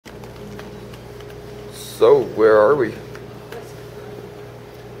So, where are we?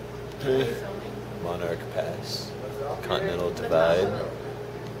 Monarch Pass, Continental Divide.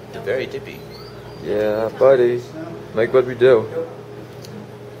 They're very dippy. Yeah, buddy. Make what we do.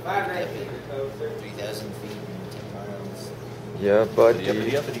 3,000 feet and 10 miles. Yeah,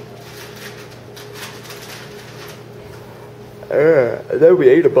 buddy. Uppity. And then we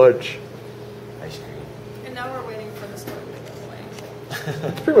ate a bunch. Ice cream. And now we're waiting for the storm to go away.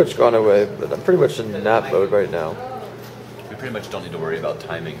 It's pretty much gone away, but I'm pretty much in nap mode right now. We pretty much don't need to worry about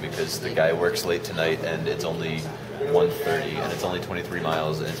timing because the guy works late tonight and it's only 1:30 and it's only 23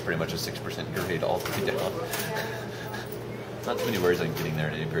 miles and it's pretty much a 6% grade all the way down. Not too many worries on getting there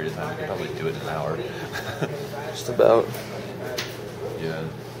in any period of time. We could probably do it in an hour. Just about. Yeah.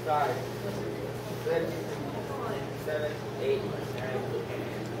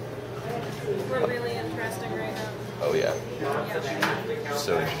 We're really interesting right now. Oh yeah. Yeah.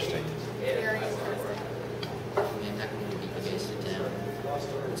 So interesting. Very interesting. Man, how can we beat you guys to town?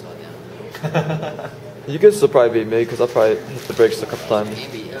 It's all down. You could still probably beat me, because I'll probably hit the brakes a couple times.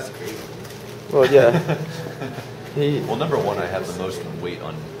 Andy is crazy. Well, yeah. Well, number one, I have the most weight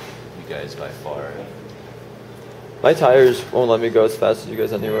on you guys by far. My tires won't let me go as fast as you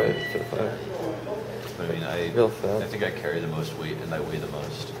guys anyway. I mean, Real fast. I think I carry the most weight and I weigh the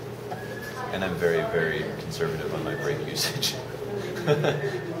most. And I'm very, very conservative on my brake usage.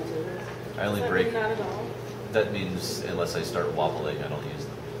 I only brake. Not at all. That means unless I start wobbling, I don't use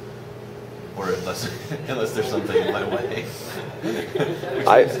them. Or unless there's something in my way.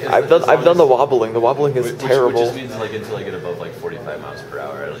 I've done the wobbling. The wobbling is terrible. Which just means like until I get above like 45 miles per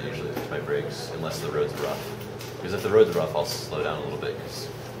hour, I don't usually push my brakes unless the road's rough. Because if the road's rough, I'll slow down a little bit because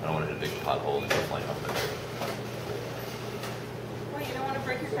I don't want to hit a big pothole and go flying off my brake. Wait, you don't want to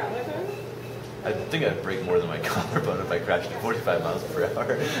break your collarbone? I think I'd break more than my collarbone if I crashed at 45 miles per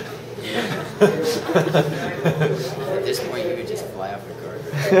hour. Yeah. At this point, you could just fly off the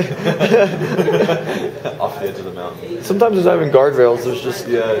guardrail. Off the edge of the mountain. Sometimes there's not even guardrails. There's just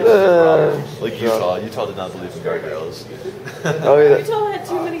Like Utah. Utah did not believe in guardrails. Oh yeah. Utah had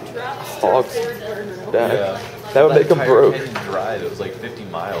too many drops. Hogs. Yeah. Yeah. That would make them broke. Drive. It was like 50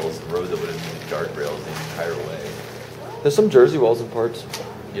 miles of road that would have needed guardrails the entire way. There's some Jersey walls in parts.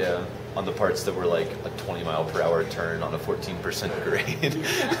 Yeah, on the parts that were like a 20 mile per hour turn on a 14% grade.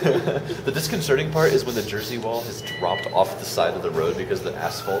 The disconcerting part is when the Jersey wall has dropped off the side of the road because the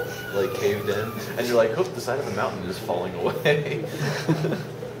asphalt like caved in, and you're like, oh, the side of the mountain is falling away.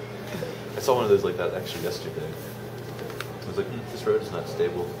 I saw one of those like that actually yesterday. I was like, this road is not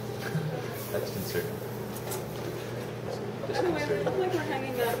stable. That's concerning. By the way, we look like we're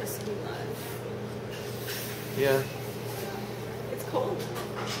hanging out in a ski lodge. Yeah. It's cold.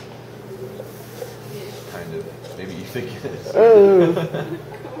 Kind of. Maybe you think it is.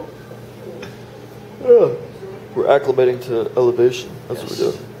 We're acclimating to elevation. That's what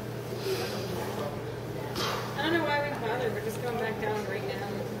we're doing. I don't know why we bothered. We're just going back down right now.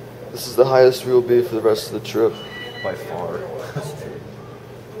 This is the highest we will be for the rest of the trip. By far.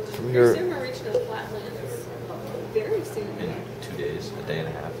 From Pretty here. soon we're reaching the flatlands. Very soon. In 2 days, a day and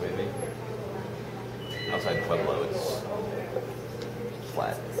a half maybe. Outside Pueblo, it's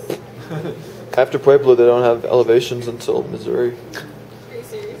flat. After Pueblo, they don't have elevations until Missouri. Are you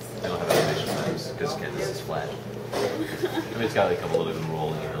serious? They don't have elevation maps because Kansas is flat. I mean, it's got like a couple of little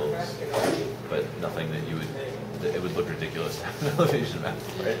rolling hills, but nothing that it would look ridiculous to have an elevation map,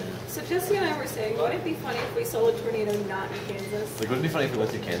 right? So Jesse and I were saying, wouldn't it be funny if we saw a tornado not in Kansas? Like, wouldn't it be funny if we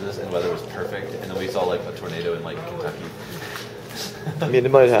went to Kansas and the weather was perfect, and then we saw like a tornado in like Kentucky? I mean,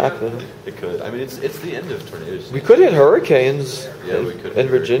 it might happen. It could. I mean, it's the end of tornadoes. We could hit hurricanes we could in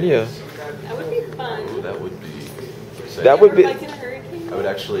Virginia. That would be fun. That would be exciting. That would be. Like in a hurricane? I would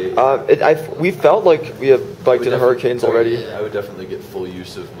actually. We felt like we have biked in hurricanes already. I would definitely get full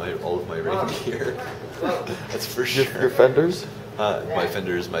use of all of my rain gear. That's for sure. Your fenders? My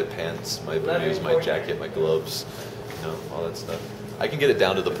fenders, my pants, my booties, my jacket, my gloves, all that stuff. I can get it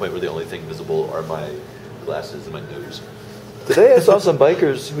down to the point where the only thing visible are my glasses and my nose. Today I saw some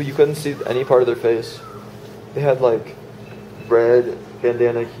bikers who you couldn't see any part of their face. They had like red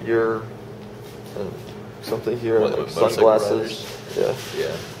bandana here, and something here, What, like motorcycle sunglasses. Yeah.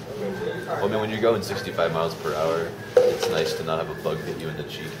 Yeah. Well, I mean, when you're going 65 miles per hour, it's nice to not have a bug hit you in the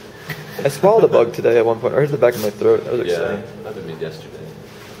cheek. I swallowed a bug today at one point. I hurt the back of my throat. That was exciting. Yeah, that happened to me yesterday.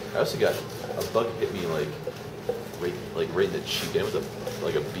 I also got a bug hit me like right in the cheek. It was a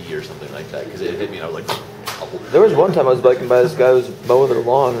bee or something like that because it hit me and I was like. There was one time I was biking by this guy who was mowing their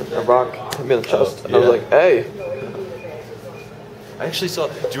lawn and a rock hit me in the chest. And I was like, hey. I I actually saw.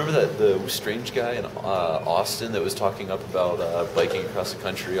 Do you remember that the strange guy in Austin that was talking up about biking across the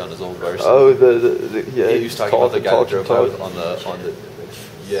country on his old Varsity? Oh, yeah. He was talking about the guy that drove by on the.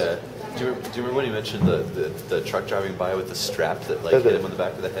 Yeah. Do you remember when he mentioned the truck driving by with the strap that like hit him on the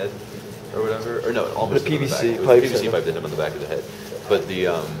back of the head, or whatever? Or no, almost the PVC pipe. pipe. The PVC pipe hit him on the back of the head. But the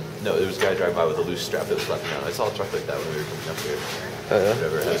no, there was a guy driving by with a loose strap that was flapping down. I saw a truck like that when we were coming up here.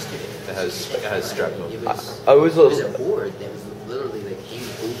 Whatever. It has strap. I was It was a board that was literally like hanging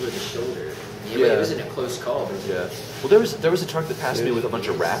over the shoulder. It wasn't a close call, but Well, there was a truck that passed me with a bunch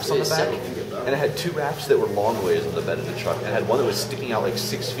of wraps on the back, and it had two wraps that were long ways on the bed of the truck, and it had one that was sticking out like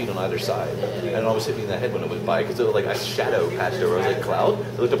 6 feet on either side, and it always hit me in the head when it went by because it was like a shadow passed over. I was like cloud.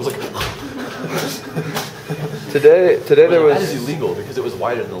 I looked up, I was like. Today there was. That is illegal because it was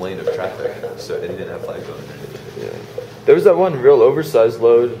wider than the lane of traffic, so and it didn't have flags on it. Yeah. There was that one real oversized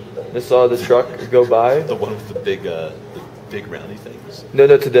load. I saw the truck go by. The one with the big roundy things. No,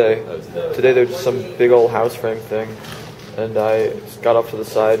 today. Oh, today. Today there was some big old house frame thing, and I just got off to the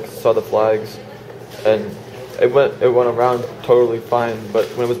side, saw the flags, and it went around totally fine. But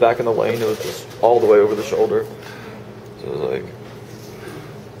when it was back in the lane, it was just all the way over the shoulder. So it was like.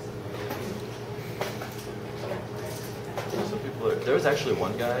 There was actually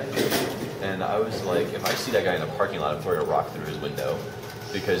one guy, and I was like, if I see that guy in a parking lot, I'm throwing a rock through his window.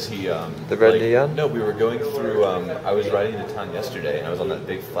 Because he, the red neon? No, we were going through, I was riding into town yesterday, and I was on that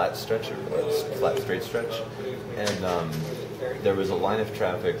big flat straight stretch, and there was a line of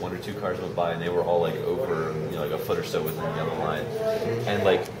traffic, 1 or 2 cars went by, and they were all like over, like a foot or so within the yellow line. And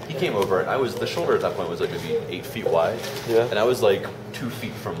like, he came over, and the shoulder at that point was like maybe 8 feet wide, and I was like 2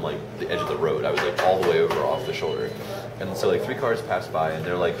 feet from like the edge of the road. I was like all the way over off the shoulder. And so like 3 cars passed by, and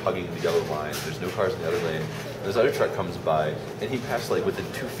they're like hugging the yellow line. There's no cars in the other lane. This other truck comes by, and he passed like within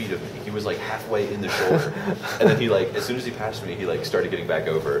 2 feet of me. He was like halfway in the shoulder, and then he like, as soon as he passed me, he like started getting back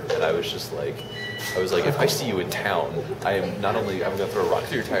over, and I was just like, if I see you in town, I'm gonna throw a rock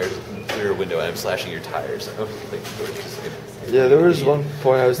through your window, and I'm slashing your tires. Yeah, there was one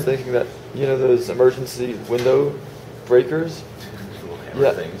point I was thinking that those emergency window breakers. Little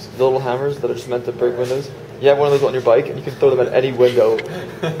hammer things. The little hammers that are just meant to break windows. You have one of those on your bike, and you can throw them at any window,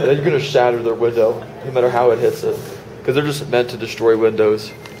 and then you're going to shatter their window, no matter how it hits it. Because they're just meant to destroy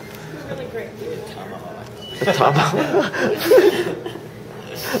windows. They're really great. A tomahawk.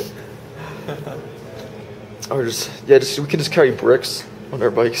 Or we can just carry bricks on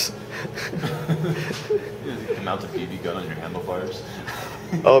our bikes. You can mount a BB gun on your handlebars.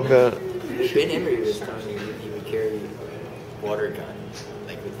 Oh, man. Ben Emery was telling me he would carry a water gun,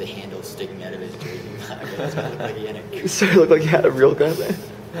 like with the handle sticking out of his jersey. So he looked like he had a real gun.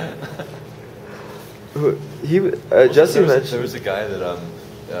 Jesse mentioned there was a guy that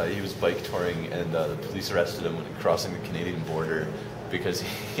he was bike touring, and the police arrested him when crossing the Canadian border because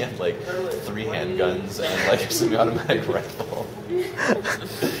he had like 3 handguns and like a semi-automatic rifle.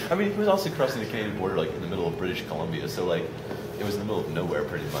 I mean, he was also crossing the Canadian border like in the middle of British Columbia, so like it was in the middle of nowhere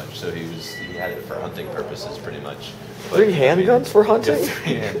pretty much. So he had it for hunting purposes pretty much. But, 3 handguns for hunting?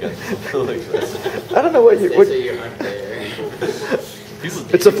 Yeah, 3 handguns. I don't know what you. You're hunt bear.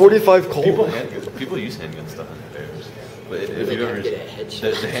 It's a 45 Colt. People use handguns to hunt bears, but if They you've ever, get a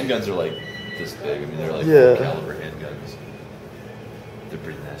headshot. the handguns are like this big. I mean, they're like Yeah. full caliber handguns. They're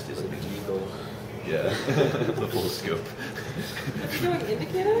pretty nasty. It's a big eagle. Yeah, the full scope. Is he doing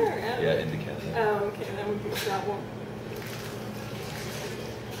indicator or out? Yeah, indicator. Oh, okay, that would be that one.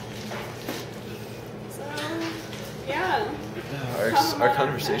 So, yeah. Our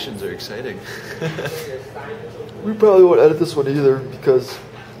conversations are exciting. We probably won't edit this one either because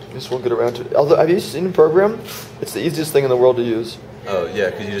we just won't get around to it. Although, have you seen the program? It's the easiest thing in the world to use. Oh yeah,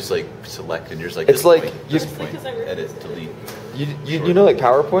 because you just like select and you're just like. It's like you edit, delete. You know like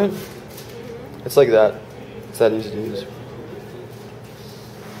PowerPoint. It's like that. It's that easy to use.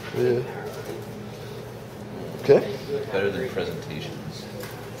 Yeah. Okay. Better than presentations.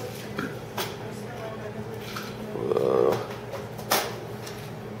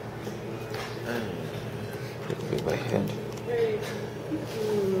 Put my hand.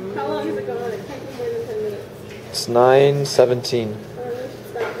 How long is it going? It can't be more than 10 minutes. It's 9:17.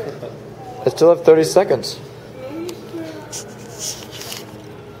 Stop it. I still have 30 seconds.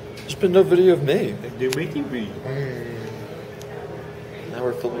 There's been no video of me. They're making me. Now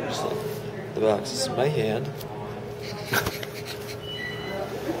we're filming just like the box. This is my hand.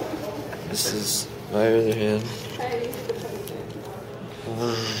 This is my other hand.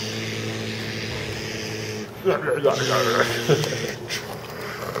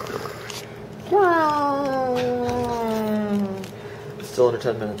 Still under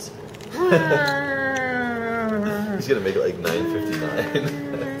 10 minutes. He's gonna make it like 9:59.